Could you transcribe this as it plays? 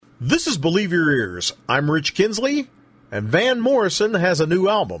This is Believe Your Ears. I'm Rich Kinsley, and Van Morrison has a new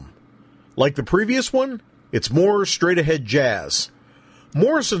album. Like the previous one, it's more straight-ahead jazz.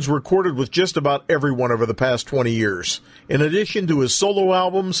 Morrison's recorded with just about everyone over the past 20 years. In addition to his solo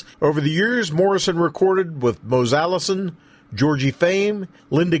albums, over the years, Morrison recorded with Mose Allison, Georgie Fame,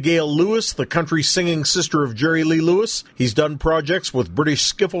 Linda Gale Lewis, the country singing sister of Jerry Lee Lewis. He's done projects with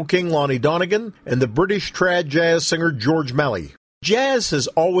British skiffle king Lonnie Donegan and the British trad jazz singer George Malley. Jazz has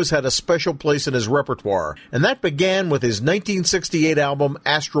always had a special place in his repertoire, and that began with his 1968 album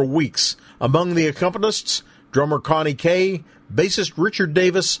Astral Weeks. Among the accompanists, drummer Connie Kay, bassist Richard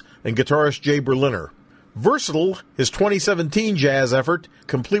Davis, and guitarist Jay Berliner. Versatile, his 2017 jazz effort,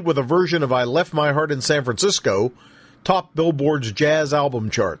 complete with a version of I Left My Heart in San Francisco, topped Billboard's jazz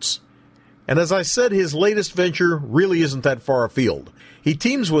album charts. And as I said, his latest venture really isn't that far afield. He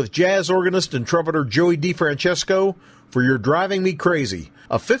teams with jazz organist and trumpeter Joey DeFrancesco for You're Driving Me Crazy,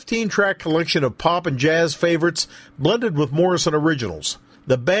 a 15-track collection of pop and jazz favorites blended with Morrison originals.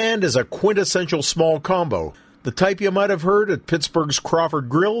 The band is a quintessential small combo, the type you might have heard at Pittsburgh's Crawford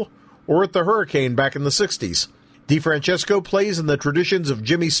Grill or at the Hurricane back in the 60s. DeFrancesco plays in the traditions of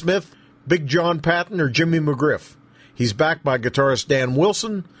Jimmy Smith, Big John Patton, or Jimmy McGriff. He's backed by guitarist Dan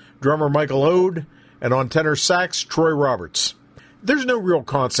Wilson, drummer Michael Ode, and on tenor sax, Troy Roberts. There's no real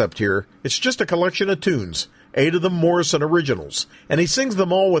concept here. It's just a collection of tunes, 8 of them Morrison originals, and he sings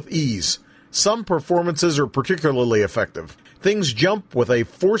them all with ease. Some performances are particularly effective. Things jump with a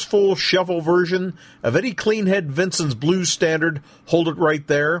forceful shuffle version of Eddie Cleanhead Vincent's blues standard, Hold It Right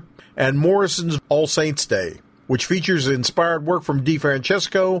There, and Morrison's All Saints' Day, which features inspired work from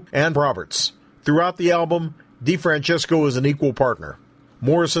DeFrancesco and Roberts. Throughout the album, DeFrancesco is an equal partner.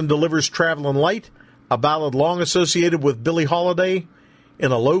 Morrison delivers Travelin' Light, a ballad long associated with Billie Holiday,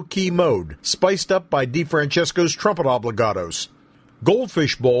 in a low-key mode, spiced up by DeFrancesco's trumpet obligatos.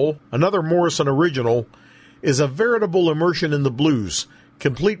 Goldfish Bowl, another Morrison original, is a veritable immersion in the blues,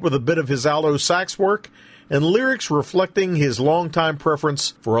 complete with a bit of his alto sax work and lyrics reflecting his longtime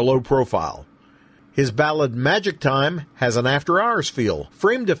preference for a low profile. His ballad Magic Time has an after-hours feel,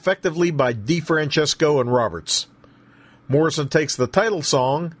 framed effectively by DeFrancesco and Roberts. Morrison takes the title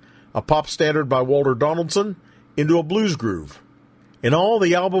song, a pop standard by Walter Donaldson, into a blues groove. In all,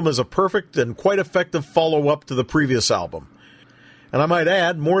 the album is a perfect and quite effective follow-up to the previous album. And I might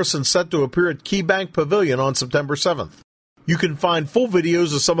add, Morrison's set to appear at KeyBank Pavilion on September 7th. You can find full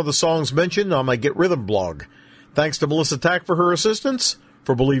videos of some of the songs mentioned on my Get Rhythm blog. Thanks to Melissa Tack for her assistance.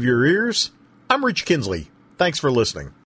 For Believe Your Ears, I'm Rich Kinsley. Thanks for listening.